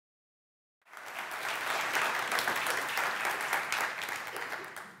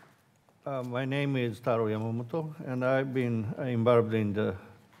My name is Taro Yamamoto, and I've been involved in the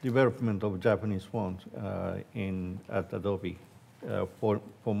development of Japanese fonts at Adobe for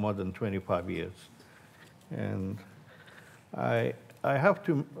more than 25 years. And I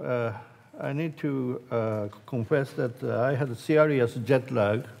need to confess that I had a serious jet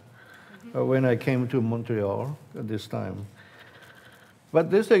lag when I came to Montreal at this time. But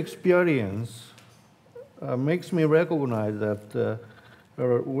this experience makes me recognize that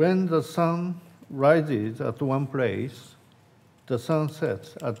when the sun rises at one place, the sun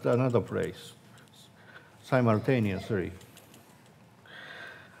sets at another place simultaneously.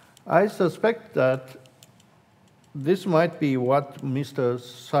 I suspect that this might be what Mr.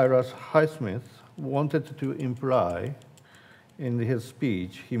 Cyrus Highsmith wanted to imply in his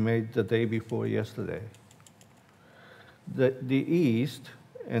speech he made the day before yesterday. The East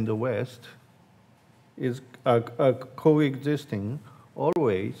and the West are coexisting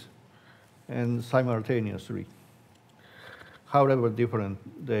always and simultaneously, however different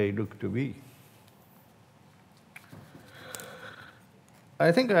they look to be.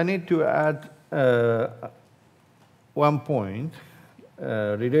 I think I need to add one point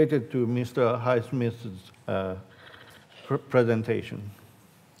related to Mr. Highsmith's presentation.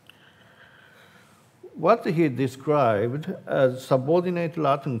 What he described as subordinate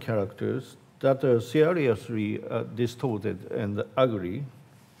Latin characters that are seriously distorted and ugly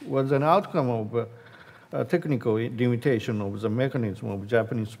was an outcome of a technical limitation of the mechanism of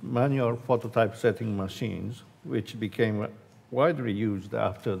Japanese manual phototype setting machines, which became widely used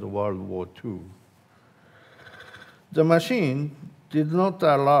after the World War II. The machine did not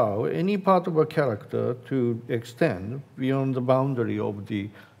allow any part of a character to extend beyond the boundary of the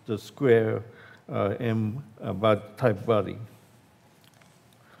square M type body.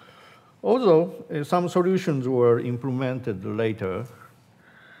 Although some solutions were implemented later,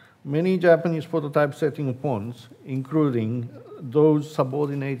 many Japanese phototype setting fonts, including those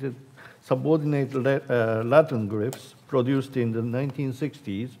subordinate Latin glyphs produced in the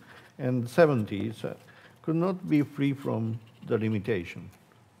 1960s and 70s, could not be free from the limitation.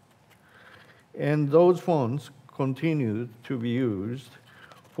 And those fonts continued to be used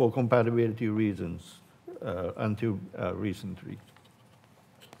for compatibility reasons until recently.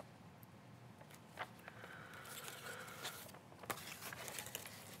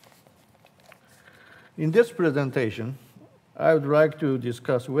 In this presentation, I would like to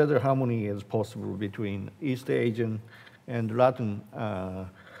discuss whether harmony is possible between East Asian and Latin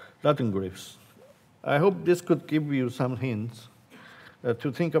glyphs. I hope this could give you some hints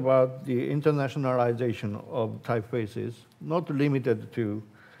to think about the internationalization of typefaces, not limited to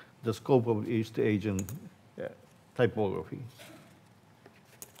the scope of East Asian typography.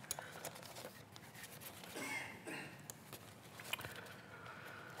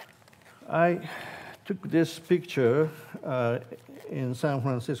 I took this picture in San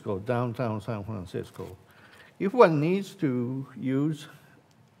Francisco, downtown San Francisco. If one needs to use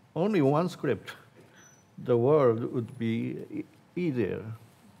only one script, the world would be easier.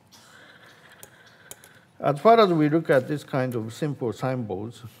 As far as we look at this kind of simple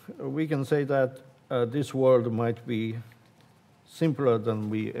symbols, we can say that this world might be simpler than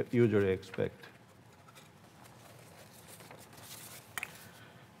we usually expect.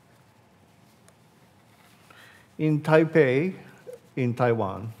 In Taipei, in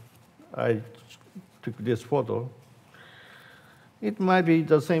Taiwan, I took this photo. It might be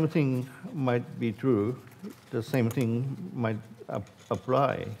the same thing might be true. The same thing might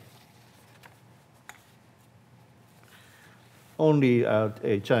apply. Only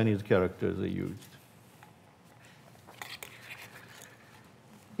a Chinese characters are used.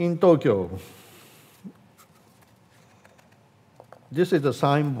 In Tokyo, this is a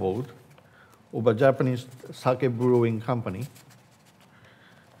signboard of a Japanese sake brewing company.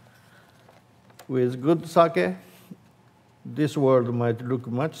 With good sake, this world might look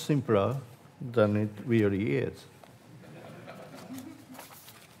much simpler than it really is.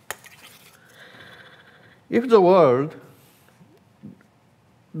 If the world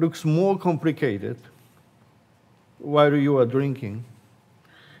looks more complicated while you are drinking,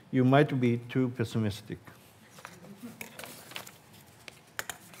 you might be too pessimistic.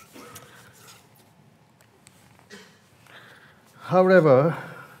 However,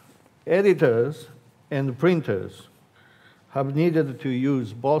 editors and printers have needed to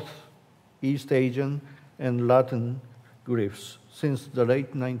use both East Asian and Latin glyphs since the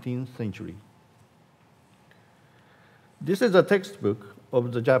late 19th century. This is a textbook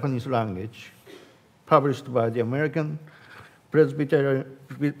of the Japanese language published by the American Presbyterian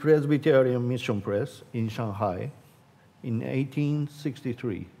Mission Press in Shanghai in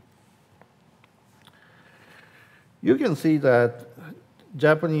 1863. You can see that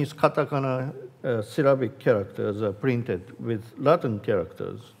Japanese katakana syllabic characters are printed with Latin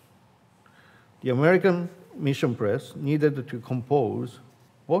characters. The American mission press needed to compose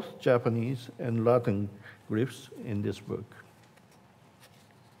both Japanese and Latin glyphs in this book.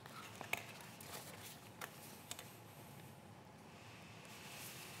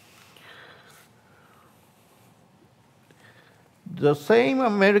 The same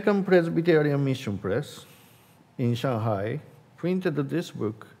American Presbyterian Mission Press in Shanghai printed this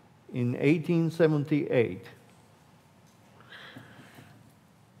book in 1878.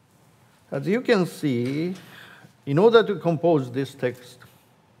 As you can see, in order to compose this text,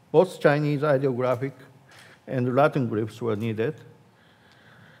 both Chinese ideographic and Latin glyphs were needed.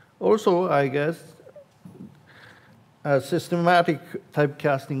 Also, I guess, a systematic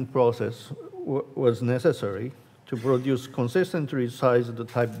typecasting process was necessary to produce consistently sized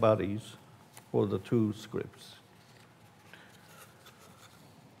type bodies for the two scripts.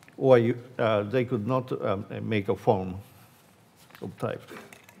 Or they could not make a form of type.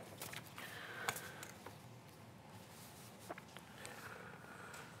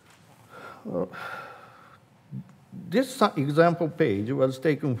 This example page was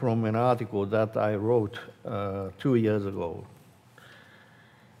taken from an article that I wrote 2 years ago.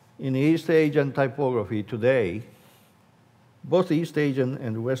 In East Asian typography today, both East Asian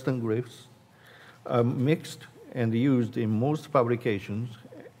and Western glyphs are mixed and used in most publications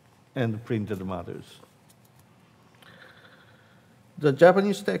and printed matters. The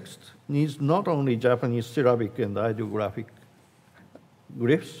Japanese text needs not only Japanese syllabic and ideographic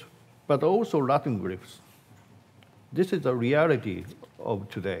glyphs, but also Latin glyphs. This is the reality of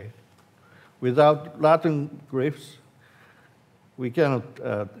today. Without Latin glyphs, we cannot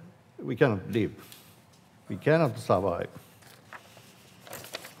live. We cannot survive.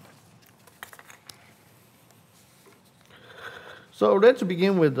 So let's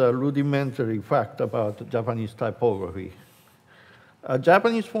begin with a rudimentary fact about Japanese typography. A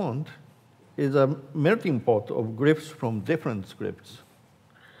Japanese font is a melting pot of glyphs from different scripts.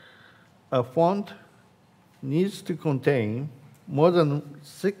 A font needs to contain more than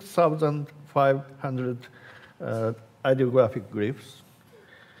 6,500 ideographic glyphs,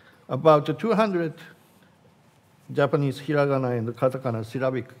 about 200 Japanese hiragana and katakana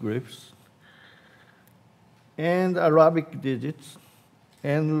syllabic glyphs, and Arabic digits,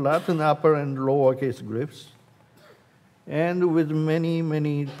 and Latin upper and lowercase glyphs, and with many,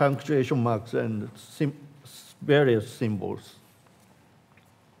 many punctuation marks and various symbols.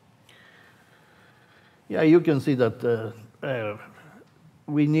 Yeah, you can see that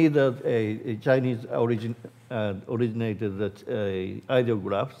we need a Chinese originated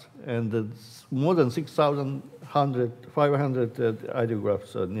ideographs, and more than 6,500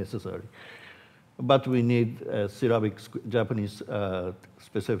 ideographs are necessary. But we need Japanese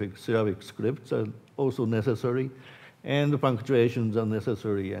specific syllabic scripts are also necessary, and punctuations are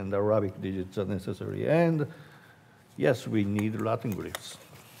necessary, and Arabic digits are necessary. And yes, we need Latin glyphs.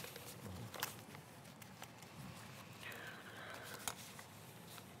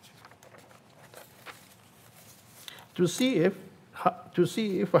 To see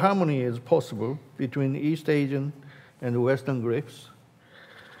if harmony is possible between East Asian and Western glyphs,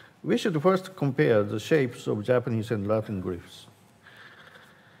 we should first compare the shapes of Japanese and Latin glyphs.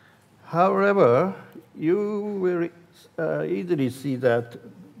 However, you will easily see that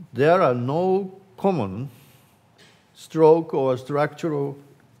there are no common stroke or structural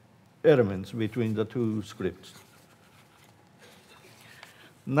elements between the two scripts.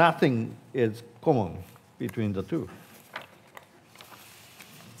 Nothing is common between the two.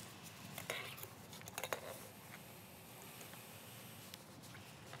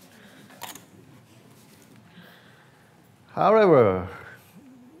 However,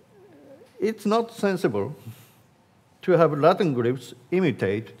 it's not sensible to have Latin glyphs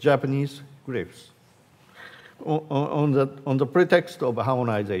imitate Japanese glyphs on the pretext of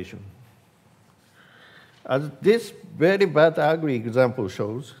harmonization. As this very bad ugly example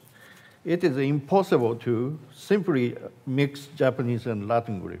shows, it is impossible to simply mix Japanese and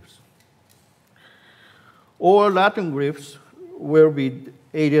Latin glyphs. All Latin glyphs will be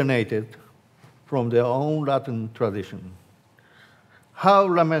alienated from their own Latin tradition. How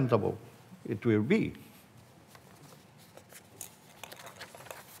lamentable it will be.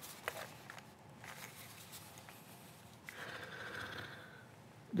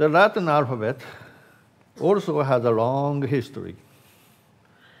 The Latin alphabet also has a long history.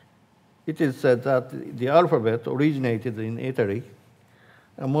 It is said that the alphabet originated in Italy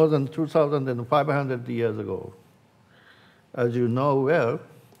more than 2,500 years ago. As you know well,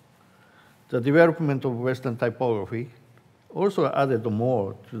 the development of Western typography also added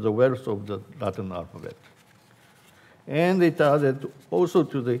more to the wealth of the Latin alphabet. And it added also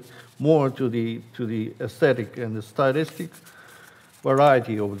more to the aesthetic and the stylistic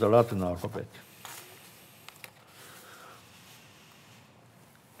variety of the Latin alphabet.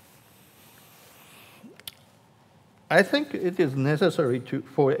 I think it is necessary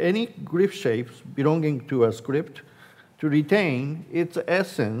for any glyph shapes belonging to a script to retain its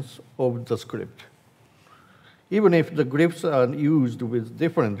essence of the script, even if the glyphs are used with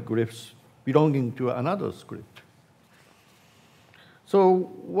different glyphs belonging to another script.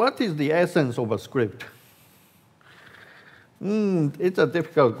 So what is the essence of a script? It's a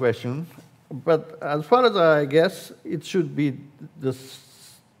difficult question, but as far as I guess, it should be the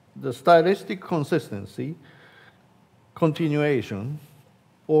stylistic consistency, continuation,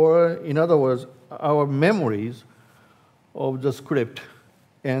 or in other words, our memories of the script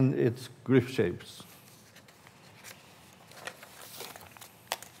and its glyph shapes.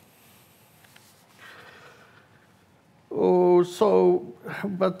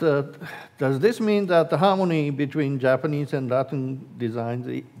 Does this mean that the harmony between Japanese and Latin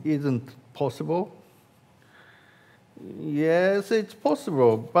designs isn't possible? Yes, it's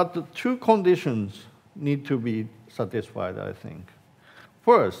possible, but the two conditions need to be satisfied, I think.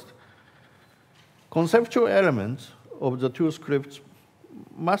 First, conceptual elements of the two scripts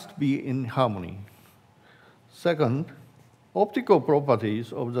must be in harmony. Second, optical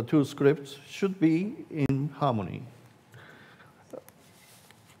properties of the two scripts should be in harmony.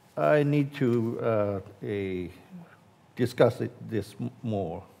 I need to discuss this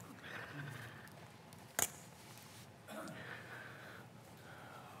more.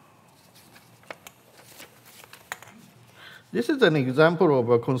 This is an example of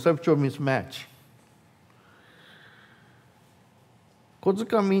a conceptual mismatch.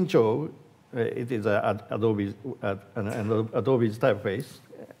 Kozuka Mincho, it is Adobe's typeface,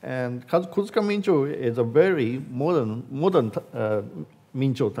 and Kozuka Mincho is a very modern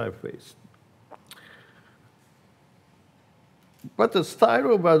Mincho typeface. But the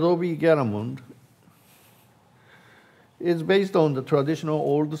style of Adobe Garamond is based on the traditional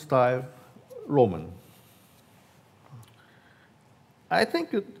old style Roman. I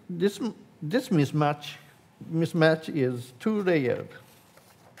think this mismatch is two-layered.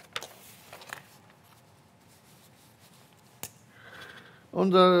 On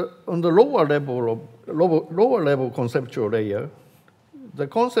the lower level conceptual layer, the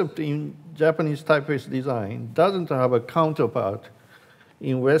concept in Japanese typeface design doesn't have a counterpart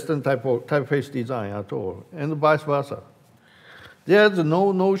in Western typeface design at all, and vice versa. There's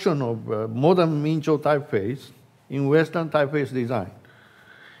no notion of modern Mincho typeface in Western typeface design.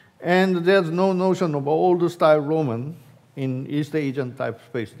 And there's no notion of old style Roman in East Asian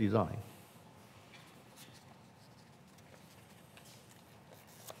typeface design.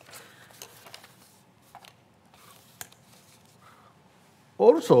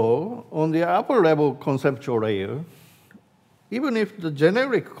 Also, on the upper level conceptual layer, even if the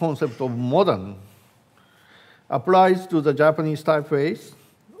generic concept of modern applies to the Japanese typeface,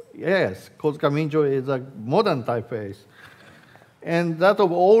 yes, Kozuka Mincho is a modern typeface, and that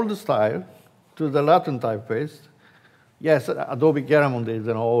of old style to the Latin typeface, yes, Adobe Garamond is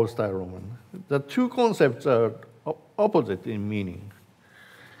an old style Roman. The two concepts are opposite in meaning.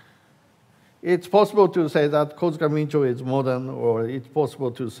 It's possible to say that Kozuka Mincho is modern, or it's possible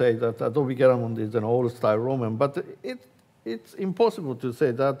to say that Adobe Garamond is an old style Roman, but it's impossible to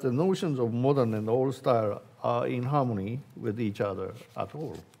say that the notions of modern and old style are in harmony with each other at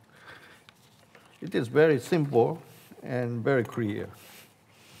all. It is very simple and very clear.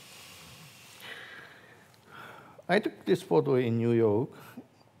 I took this photo in New York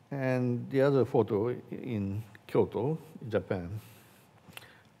and the other photo in Kyoto, Japan.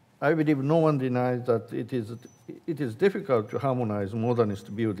 I believe no one denies that it is difficult to harmonize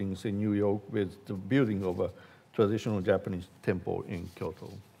modernist buildings in New York with the building of a traditional Japanese temple in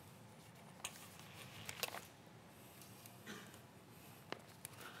Kyoto.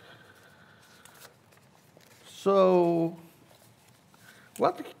 So,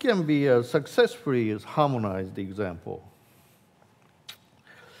 what can be a successfully harmonized example?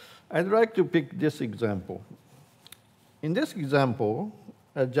 I'd like to pick this example. In this example,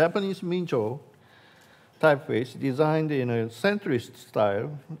 a Japanese Mincho typeface designed in a centrist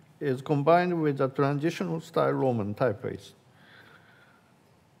style is combined with a transitional style Roman typeface.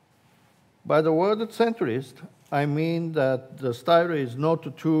 By the word centrist, I mean that the style is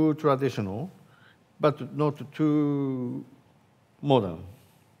not too traditional, but not too modern.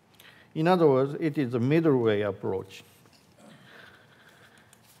 In other words, it is a middle way approach.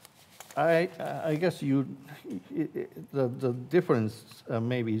 I guess the difference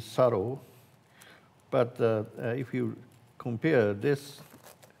may be subtle, but if you compare this,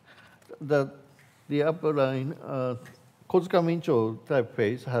 the upper line, Kozuka-Mincho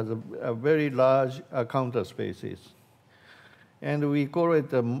typeface has a very large counter spaces. And we call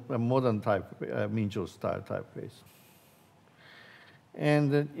it a modern type, Mincho style typeface.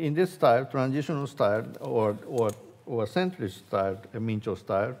 And in this style, transitional style or centrist style, a Mincho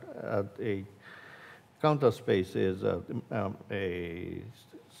style, a counter space is a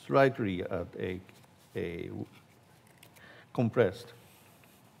slightly a compressed.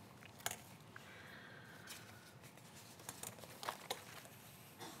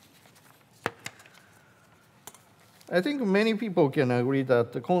 I think many people can agree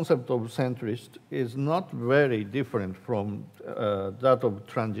that the concept of centrist is not very different from that of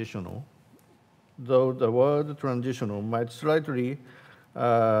transitional, though the word transitional might slightly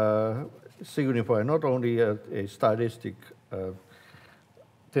signify not only a stylistic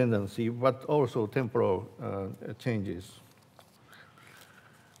tendency, but also temporal changes.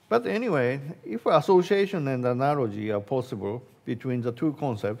 But anyway, if association and analogy are possible between the two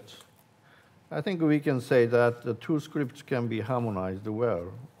concepts, I think we can say that the two scripts can be harmonized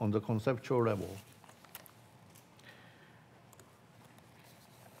well on the conceptual level.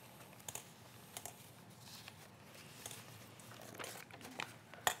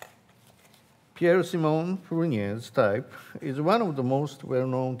 Pierre-Simon Fournier's type is one of the most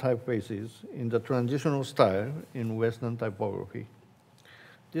well-known typefaces in the transitional style in Western typography.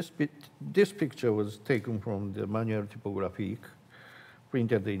 This picture was taken from the Manual typographic,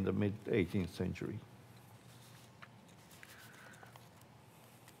 printed in the mid-18th century.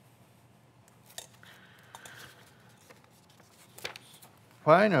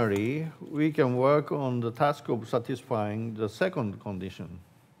 Finally, we can work on the task of satisfying the second condition,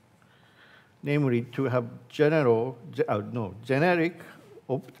 namely to have generic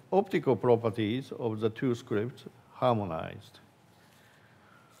optical properties of the two scripts harmonized.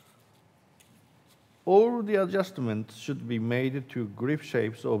 All the adjustments should be made to glyph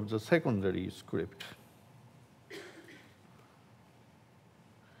shapes of the secondary script.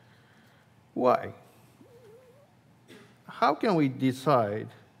 Why? How can we decide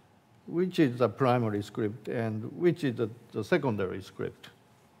which is the primary script and which is the secondary script?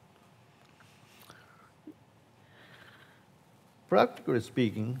 Practically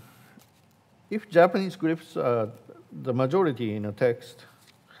speaking, if Japanese glyphs are the majority in a text,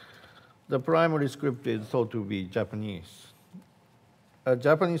 the primary script is thought to be Japanese. A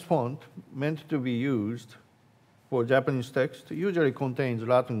Japanese font meant to be used for Japanese text usually contains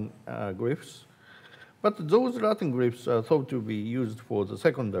Latin glyphs, but those Latin glyphs are thought to be used for the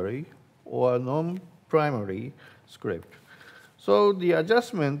secondary or non-primary script. So the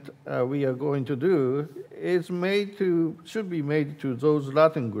adjustment we are going to do is should be made to those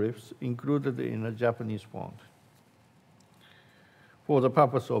Latin glyphs included in a Japanese font for the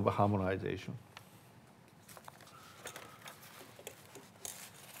purpose of harmonization.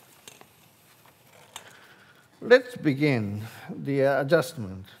 Let's begin the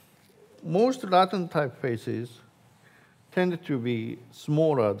adjustment. Most Latin typefaces tend to be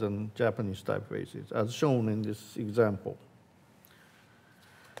smaller than Japanese typefaces, as shown in this example.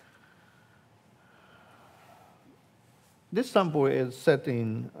 This sample is set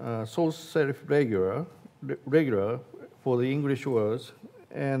in source serif regular for the English words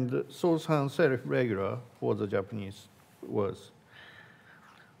and source sans serif regular for the Japanese words.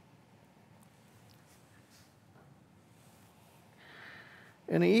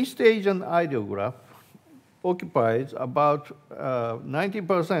 An East Asian ideograph occupies about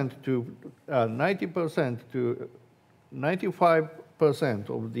 90% to 95%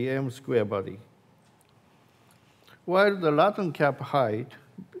 of the M square body, while the Latin cap height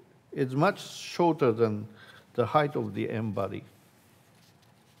is much shorter than the height of the M body.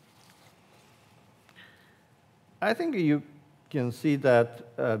 I think you can see that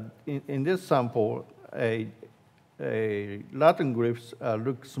in this sample, a Latin glyphs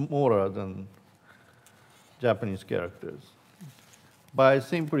look smaller than Japanese characters by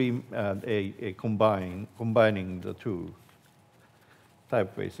simply combining the two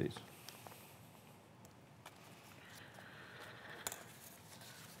typefaces.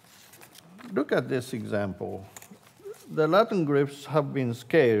 Look at this example. The Latin glyphs have been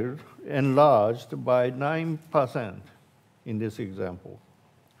scaled, enlarged by 9% in this example.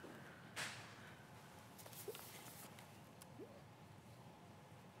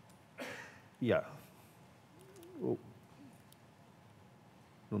 Yeah. Oh.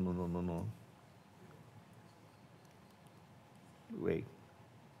 No. Wait.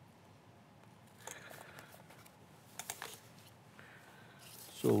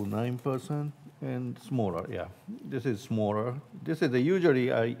 So 9% and smaller, yeah. This is smaller. This is usually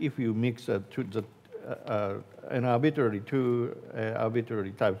if you mix an arbitrary two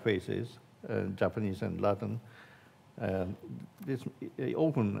arbitrary typefaces, Japanese and Latin. This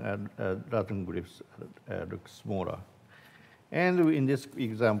often Latin glyphs look smaller. And in this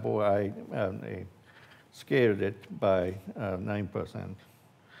example, I scaled it by 9%.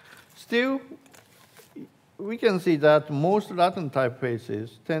 Still, we can see that most Latin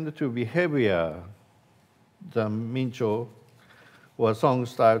typefaces tend to be heavier than Mincho or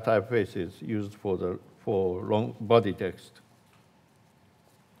song-style typefaces used for long body text.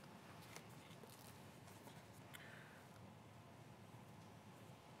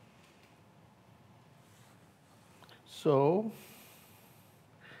 So,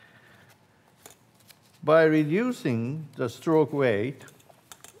 by reducing the stroke weight,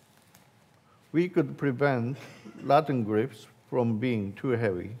 we could prevent Latin glyphs from being too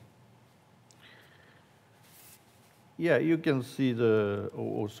heavy. Yeah, you can see you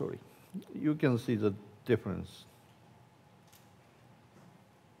can see the difference.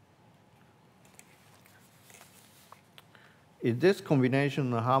 Is this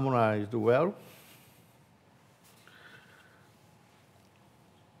combination harmonized well?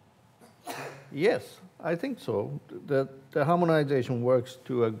 Yes, I think so. The harmonization works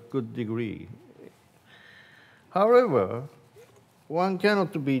to a good degree. However, one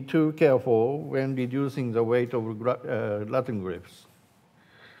cannot be too careful when reducing the weight of Latin glyphs.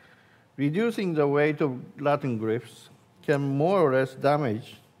 Reducing the weight of Latin glyphs can more or less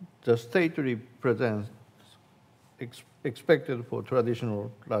damage the stately presence expected for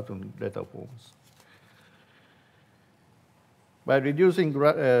traditional Latin letter forms. By reducing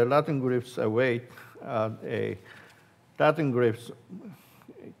Latin glyphs weight, Latin glyphs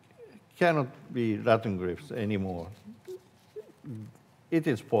cannot be Latin glyphs anymore. It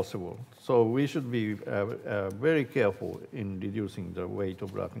is possible. So we should be very careful in reducing the weight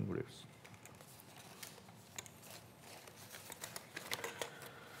of Latin glyphs.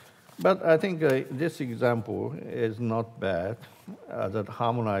 But I think this example is not bad, that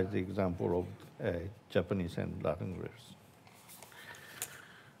harmonized example of Japanese and Latin glyphs.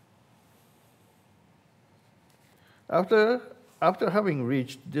 After having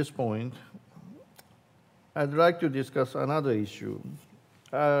reached this point, I'd like to discuss another issue.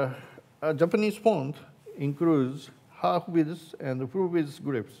 A Japanese font includes half-width and full-width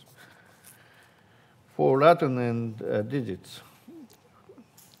glyphs for Latin and digits,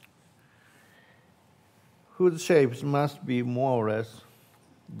 whose shapes must be more or less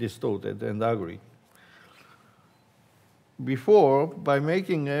distorted and ugly. Before, by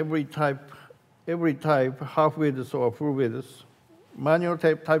making every type half-width or full-width, manual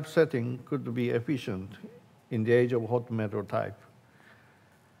typesetting could be efficient in the age of hot metal type.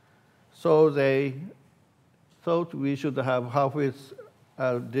 So they thought we should have half-width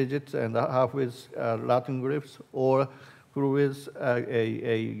digits and half-width Latin glyphs, or full-width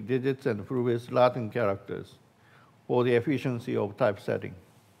digits and full-width Latin characters for the efficiency of typesetting,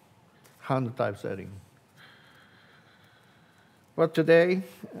 hand typesetting. But today,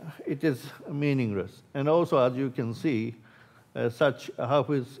 it is meaningless. And also, as you can see, such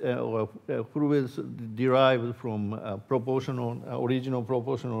half-width or full-width derived from original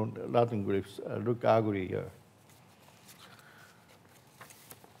proportional Latin glyphs look ugly here.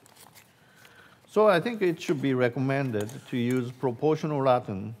 So I think it should be recommended to use proportional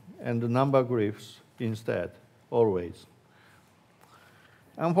Latin and number glyphs instead, always.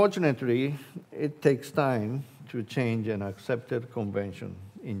 Unfortunately, it takes time to change an accepted convention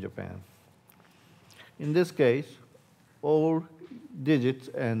in Japan. In this case, all digits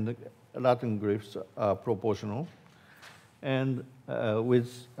and Latin glyphs are proportional, and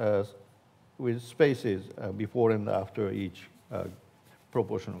with spaces before and after each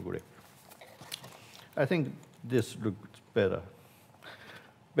proportional glyph. I think this looks better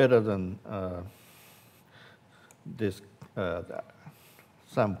than this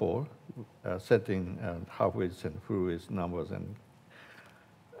sample setting half-width and full-width numbers and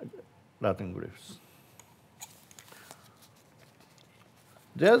Latin glyphs.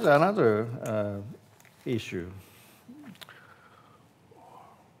 There's another issue.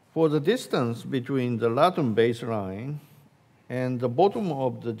 For the distance between the Latin baseline and the bottom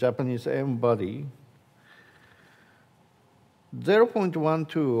of the Japanese M body,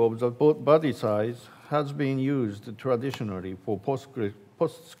 0.12 of the body size has been used traditionally for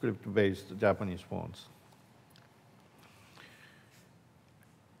PostScript-based Japanese fonts.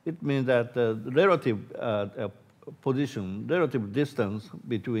 It means that the relative relative distance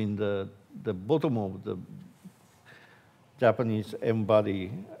between the bottom of the Japanese M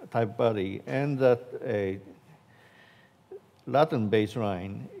body, type body, and that a Latin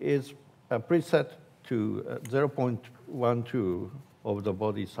baseline is preset to 0.12 of the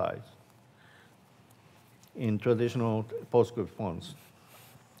body size in traditional PostScript fonts.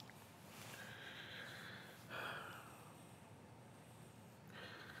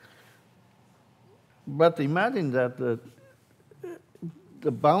 But imagine that the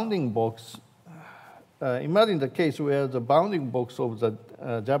bounding box, imagine the case where the bounding box of the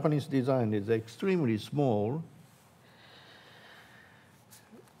Japanese design is extremely small.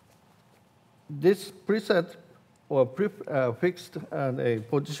 This preset or fixed a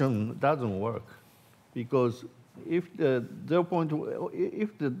position doesn't work, because if the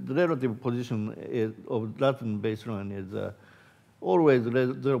relative position of Latin baseline is always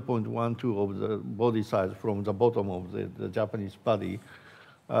 0.12 of the body size from the bottom of the Japanese body,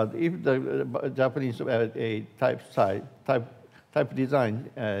 if the Japanese type design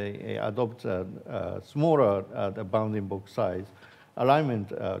adopts a smaller the bounding box size,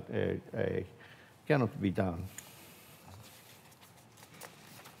 alignment cannot be done.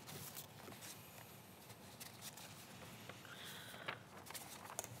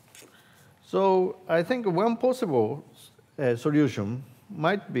 So I think one possible solution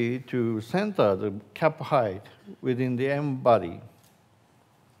might be to center the cap height within the M body.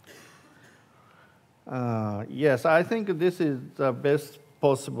 Yes, I think this is the best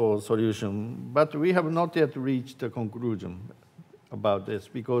possible solution, but we have not yet reached a conclusion about this,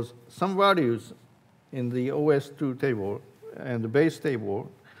 because some values in the OS2 table and the base table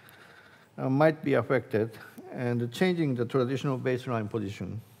might be affected, and changing the traditional baseline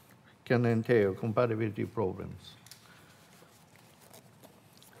position can entail compatibility problems.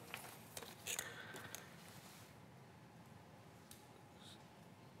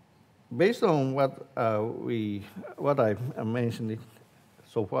 Based on what I mentioned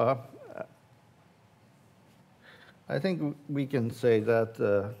so far, I think we can say that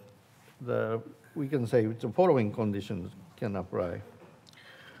the following conditions can apply.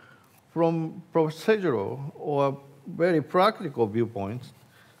 From procedural or very practical viewpoints,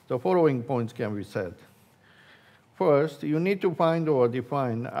 the following points can be said. First, you need to find or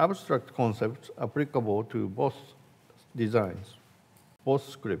define abstract concepts applicable to both designs, both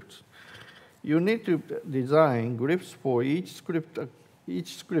scripts. You need to design glyphs for each script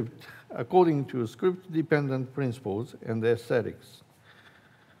according to script-dependent principles and aesthetics.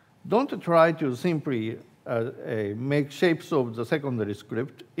 Don't try to simply make shapes of the secondary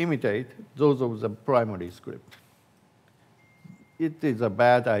script imitate those of the primary script. It is a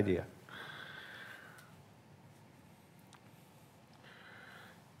bad idea.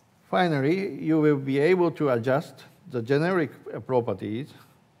 Finally, you will be able to adjust the generic properties,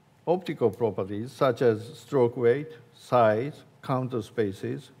 optical properties, such as stroke weight, size, counter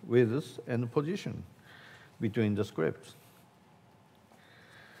spaces, width, and position between the scripts.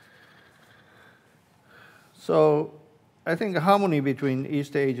 So I think harmony between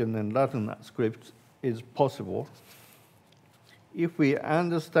East Asian and Latin scripts is possible if we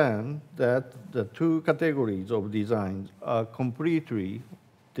understand that the two categories of designs are completely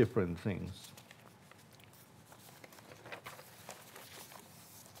different things.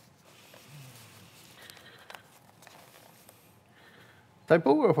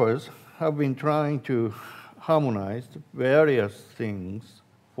 Typographers have been trying to harmonize various things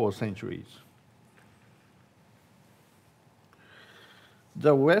for centuries.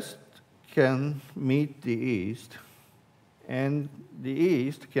 The West can meet the East, and the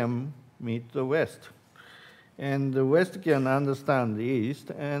East can meet the West. And the West can understand the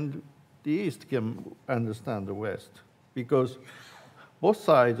East, and the East can understand the West, because both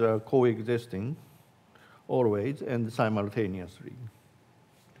sides are coexisting always and simultaneously.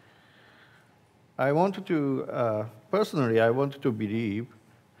 I wanted to, personally, I wanted to believe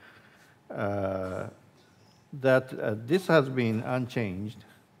that this has been unchanged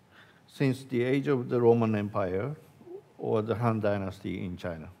since the age of the Roman Empire or the Han Dynasty in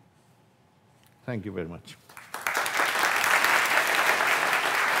China. Thank you very much.